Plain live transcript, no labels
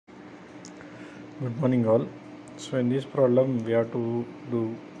Good morning all. So in this problem we have to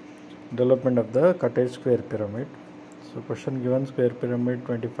do development of the cottage square pyramid. So question given: square pyramid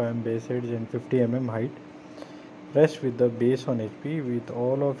 25 mm base edge and 50 mm height rests with the base on HP with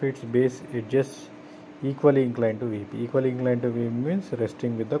all of its base edges equally inclined to VP. Equally inclined to VP means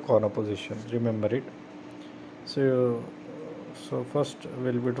resting with the corner position. Remember it. So first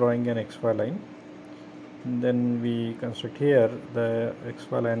we'll be drawing an XY line. And then we construct here the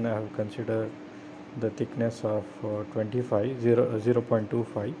XY line. I have considered the thickness of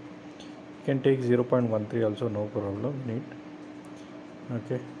 0.25. You can take 0.13 also, no problem in it.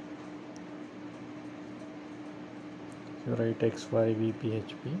 Okay, so write XY VP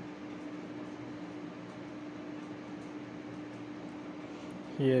HP.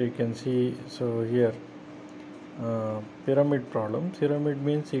 Here you can see, so here pyramid problem. Pyramid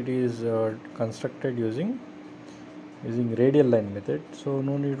means it is constructed using radial line method, so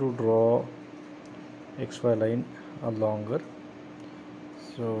no need to draw XY line longer.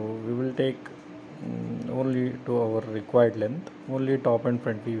 So we will take only to our required length, only top and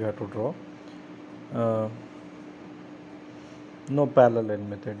front view we have to draw. No parallel line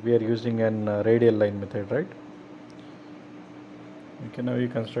method, we are using an radial line method, right? Okay, now we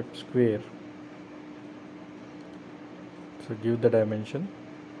construct square. So give the dimension,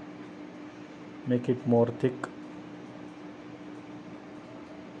 make it more thick.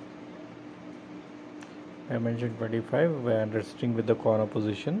 Dimension 25 and resting with the corner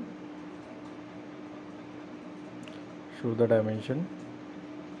position. Show the dimension.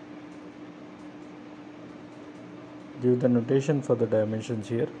 Give the notation for the dimensions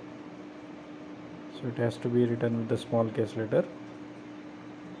here. So it has to be written with the small case letter.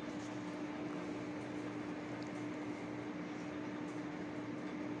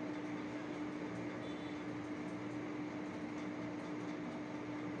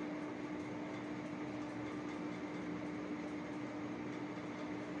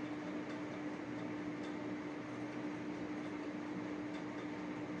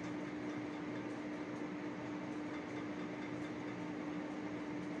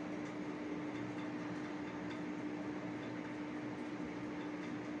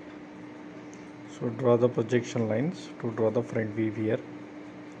 So draw the projection lines to draw the front view here.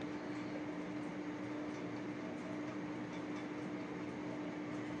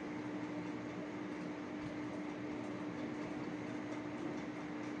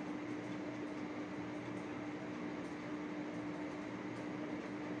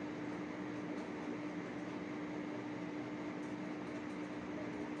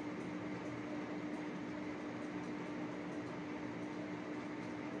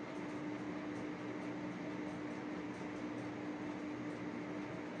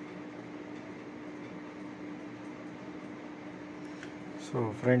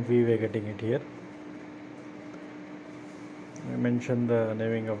 So front view we are getting it here. I mentioned the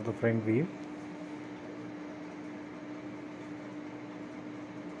naming of the front view.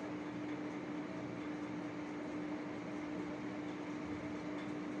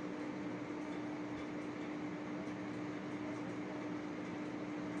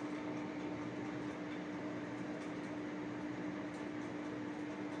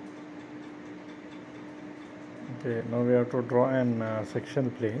 Okay, now we have to draw an section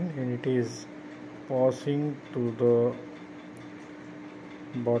plane, and it is passing to the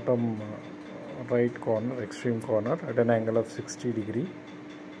bottom right corner, extreme corner at an angle of 60 degree.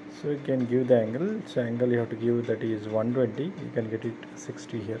 So you can give the angle. So angle you have to give, that is 120. You can get it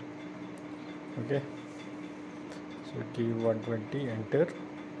 60 here. Okay, so give 120, enter.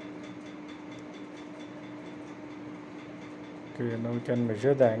 Okay, now we can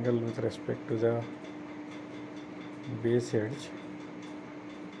measure the angle with respect to the base edge.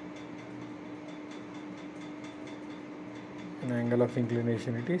 An angle of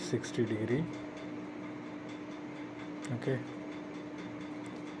inclination, it is 60 degree. Okay,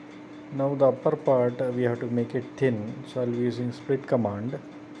 now the upper part we have to make it thin, so I'll be using split command.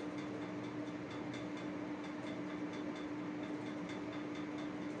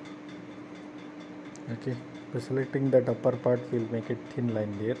 Okay, by selecting that upper part we'll make it thin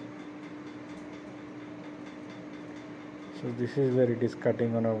line there. So this is where it is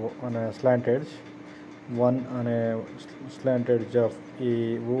cutting on a slant edge, 1 on a slant edge of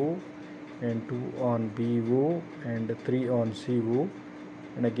AO, and 2 on BO, and 3 on CO,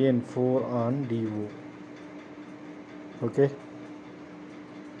 and again 4 on DO. Okay,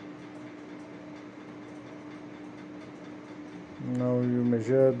 now you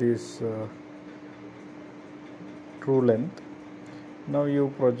measure this true length. Now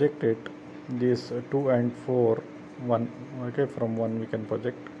you project it, this 2 and 4, 1. Okay, from 1 we can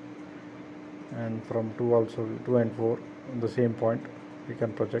project and from 2 also, 2 and 4 the same point we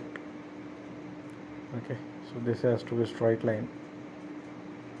can project. Okay, so this has to be straight line.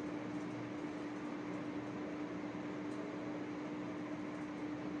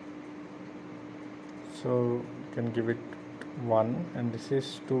 So you can give it 1, and this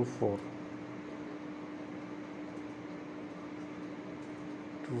is 2 4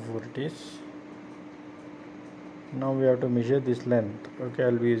 it is. Now we have to measure this length. Okay,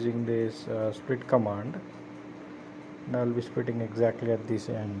 I'll be using this split command, and I'll be splitting exactly at this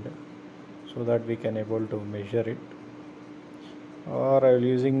end so that we can able to measure it. Or I'll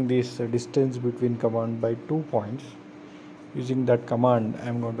using this distance between command by 2 points. Using that command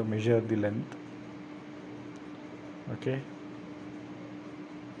I'm going to measure the length. Okay,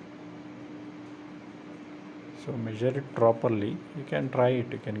 so measure it properly. You can try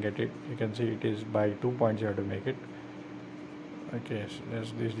it, you can get it. You can see it is by 2 points you have to make it. Okay, so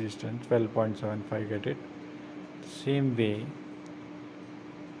there's this distance 12.75, get it. Same way,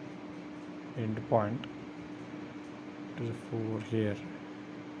 end point to the 4 here,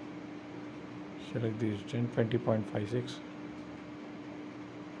 select this distance 20.56.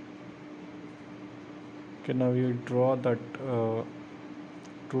 Okay, now you draw that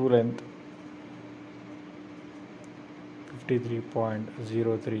true length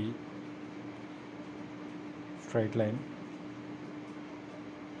 53.03 straight line.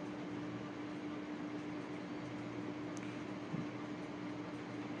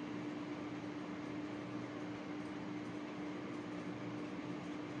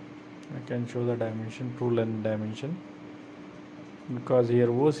 I can show the dimension, true length dimension, because here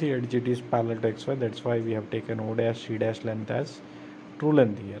OC edge it is parallel to XY, that's why we have taken O dash C dash length as true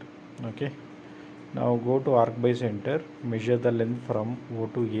length here. Okay, now go to arc by center, measure the length from O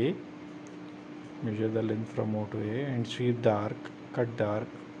to A, measure the length from O to A, and sweep the arc, cut the arc,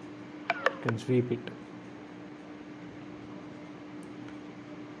 you can sweep it.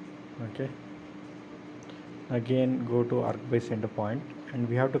 Okay, again go to arc by center point, and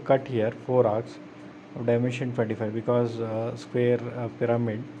we have to cut here 4 arcs of dimension 25, because square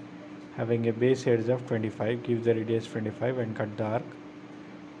pyramid having a base edge of 25, give the radius 25 and cut the arc.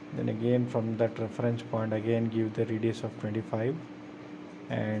 Then again from that reference point, again give the radius of 25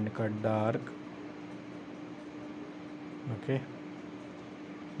 and cut the arc. Okay,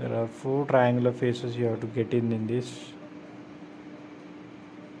 there are 4 triangular faces you have to get in this.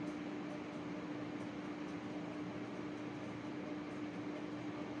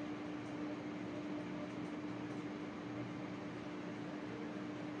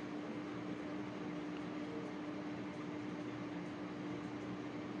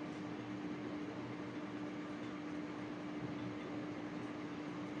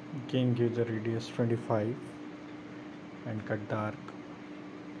 Again give the radius 25 and cut the arc.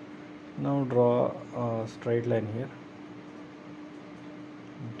 Now draw a straight line here,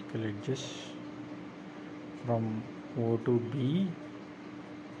 vertical edges from O to B.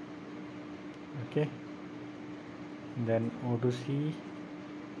 Okay, then O to C, you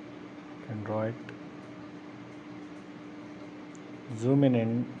can draw it, zoom in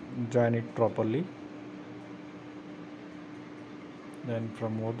and join it properly. Then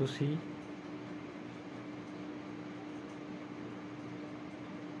from O to C,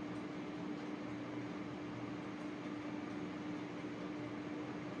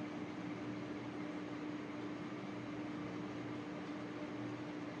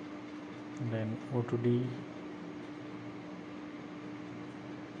 then O to D,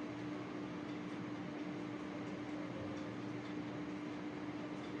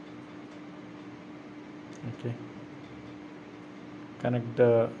 okay, connect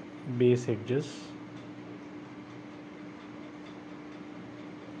the base edges.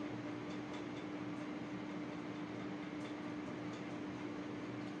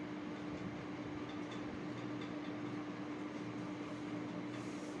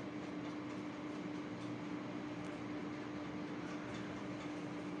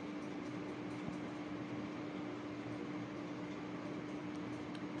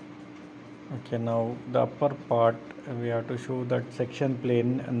 Okay, now the upper part we have to show that section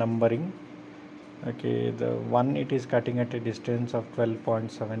plane numbering. Okay, the one it is cutting at a distance of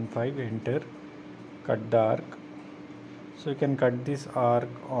 12.75, enter, cut the arc. So you can cut this arc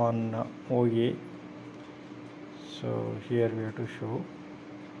on OA. So here we have to show,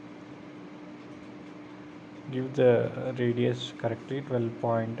 give the radius correctly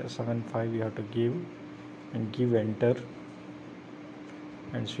 12.75 you have to give, and give enter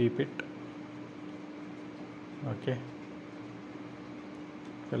and sweep it. Okay,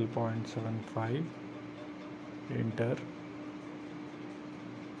 12.75, enter,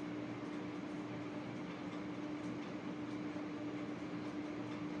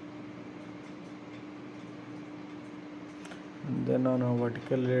 Then on a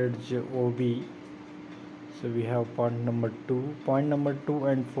vertical edge OB, so we have point number 2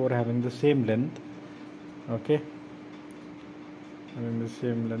 and 4 having the same length. Okay, having the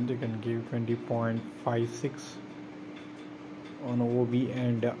same length, you can give 20.56 on OB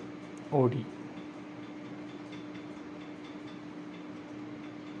and OD.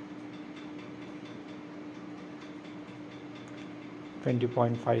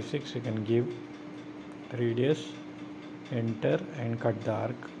 .56 you can give radius, enter and cut the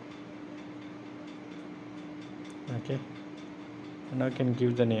arc. Okay, now you can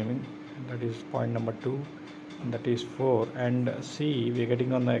give the naming, that is point number 2, that is 4, and see we are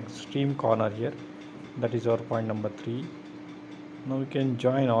getting on the extreme corner here, that is our point number 3. Now we can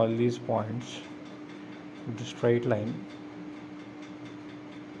join all these points with the straight line.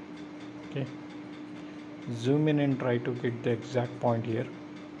 Okay, zoom in and try to get the exact point here.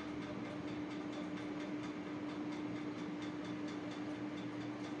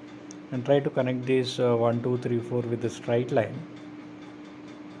 And try to connect this 1 2 3 4 with the straight line.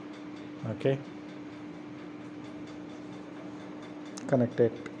 Okay, connect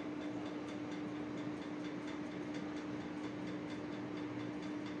it.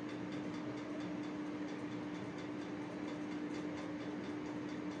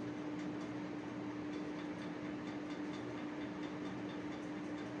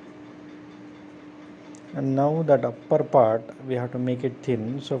 And now that upper part we have to make it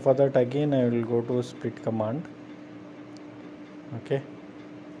thin, so for that again I will go to split command. Okay,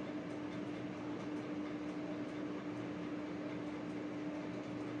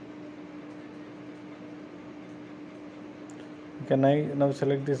 can I now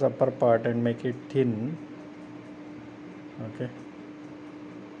select this upper part and make it thin. Okay,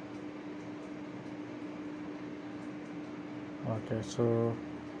 so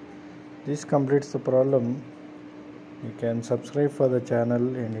this completes the problem. You can subscribe for the channel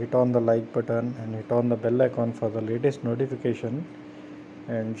and hit on the like button and hit on the bell icon for the latest notification,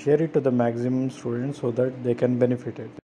 and share it to the maximum students so that they can benefit it.